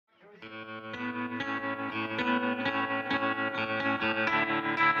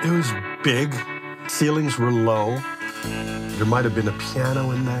It was big. Ceilings were low. There might have been a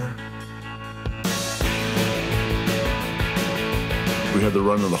piano in there. We had the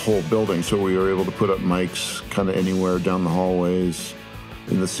run of the whole building, so we were able to put up mics kind of anywhere down the hallways,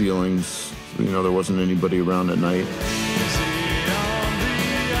 in the ceilings. You know, there wasn't anybody around at night.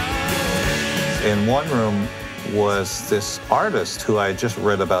 In one room was this artist who I had just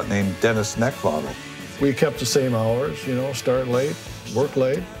read about named Dennis Neckbottle. We kept the same hours, you know, start late, work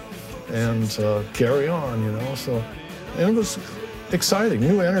late, and carry on, you know. So, and it was exciting,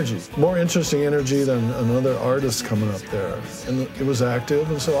 new energy, more interesting energy than another artist coming up there. And it was active,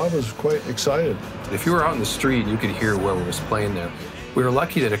 and so I was quite excited. If you were out in the street, you could hear whoever was playing there. We were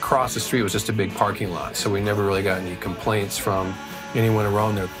lucky that across the street was just a big parking lot, so we never really got any complaints from anyone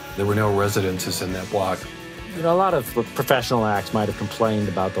around there. There were no residences in that block. You know, a lot of professional acts might have complained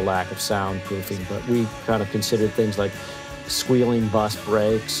about the lack of soundproofing, but we kind of considered things like squealing bus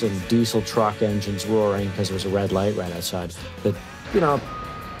brakes and diesel truck engines roaring because there was a red light right outside. But, you know,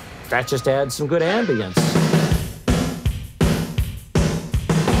 that just adds some good ambience.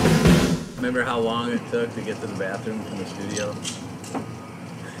 Remember how long it took to get to the bathroom from the studio?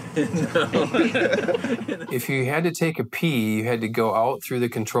 If you had to take a pee, you had to go out through the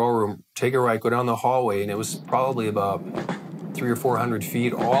control room, take a right, go down the hallway, and it was probably about 300 or 400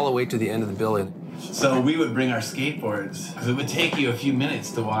 feet all the way to the end of the building. So we would bring our skateboards, because it would take you a few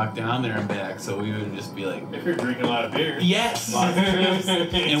minutes to walk down there and back, so we would just be like... If you're drinking a lot of beer. Yes!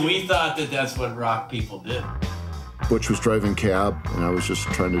 And we thought that that's what rock people did. Butch was driving cab, and I was just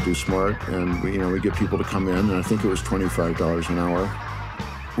trying to do smart, and we get people to come in, and I think it was $25 an hour.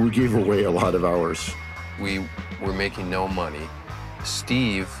 We gave away a lot of hours. We were making no money.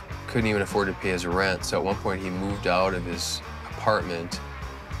 Steve couldn't even afford to pay his rent, so at one point he moved out of his apartment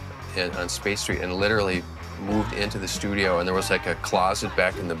on Space Street and literally moved into the studio, and there was like a closet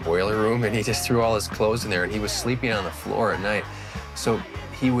back in the boiler room, and he just threw all his clothes in there, and he was sleeping on the floor at night. So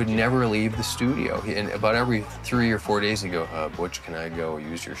he would never leave the studio. And about every 3 or 4 days he'd go, Butch, can I go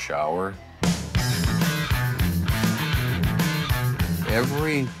use your shower?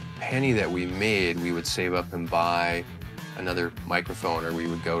 Every penny that we made, we would save up and buy another microphone, or we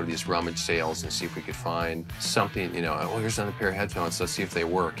would go to these rummage sales and see if we could find something, you know, oh, here's another pair of headphones, let's see if they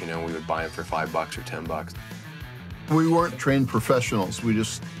work, you know, we would buy them for $5 or $10. We weren't trained professionals. We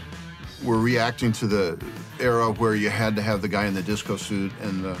just were reacting to the era where you had to have the guy in the disco suit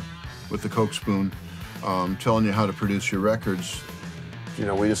and with the Coke spoon telling you how to produce your records. You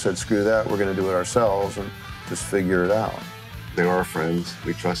know, we just said, screw that, we're going to do it ourselves and just figure it out. They were our friends.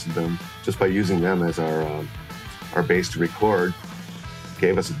 We trusted them. Just by using them as our base to record,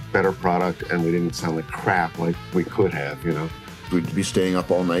 gave us a better product, and we didn't sound like crap like we could have, you know. We'd be staying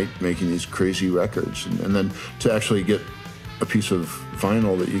up all night making these crazy records, and then to actually get a piece of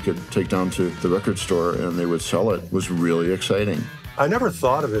vinyl that you could take down to the record store and they would sell it was really exciting. I never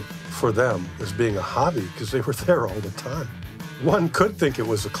thought of it for them as being a hobby because they were there all the time. One could think it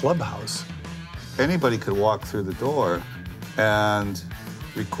was a clubhouse. Anybody could walk through the door and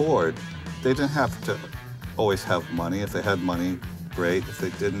record. They didn't have to always have money. If they had money, great. If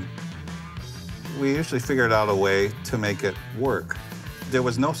they didn't, we usually figured out a way to make it work. There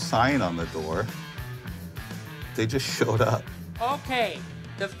was no sign on the door. They just showed up. Okay,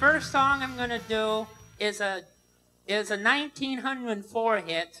 the first song I'm gonna do is a 1904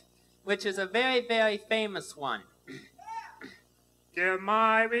 hit, which is a very, very famous one. Give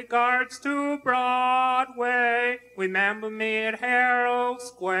my regards to Broadway, remember me at Herald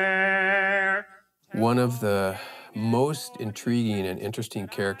Square. One of the most intriguing and interesting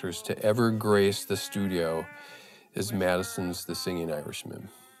characters to ever grace the studio is Madison's The Singing Irishman.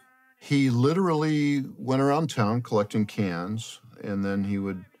 He literally went around town collecting cans, and then he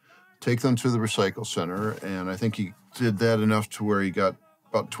would take them to the recycle center, and I think he did that enough to where he got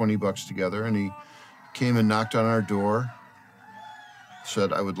about 20 bucks together, and he came and knocked on our door,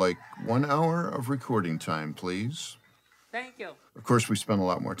 said, I would like 1 hour of recording time, please. Thank you. Of course, we spent a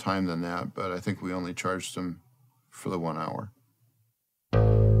lot more time than that, but I think we only charged him for the 1 hour.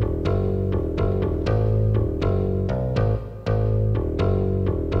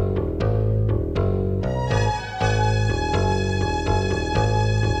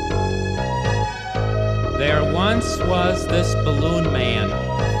 There once was this balloon man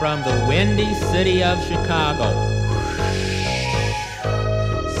from the windy city of Chicago,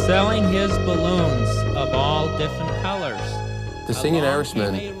 selling his balloons of all different colors. The Singing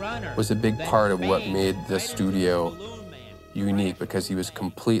Irishman was a big part of what made this studio unique because he was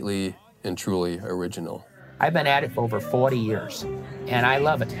completely and truly original. I've been at it for over 40 years, and I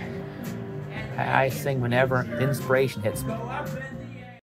love it. I sing whenever inspiration hits me.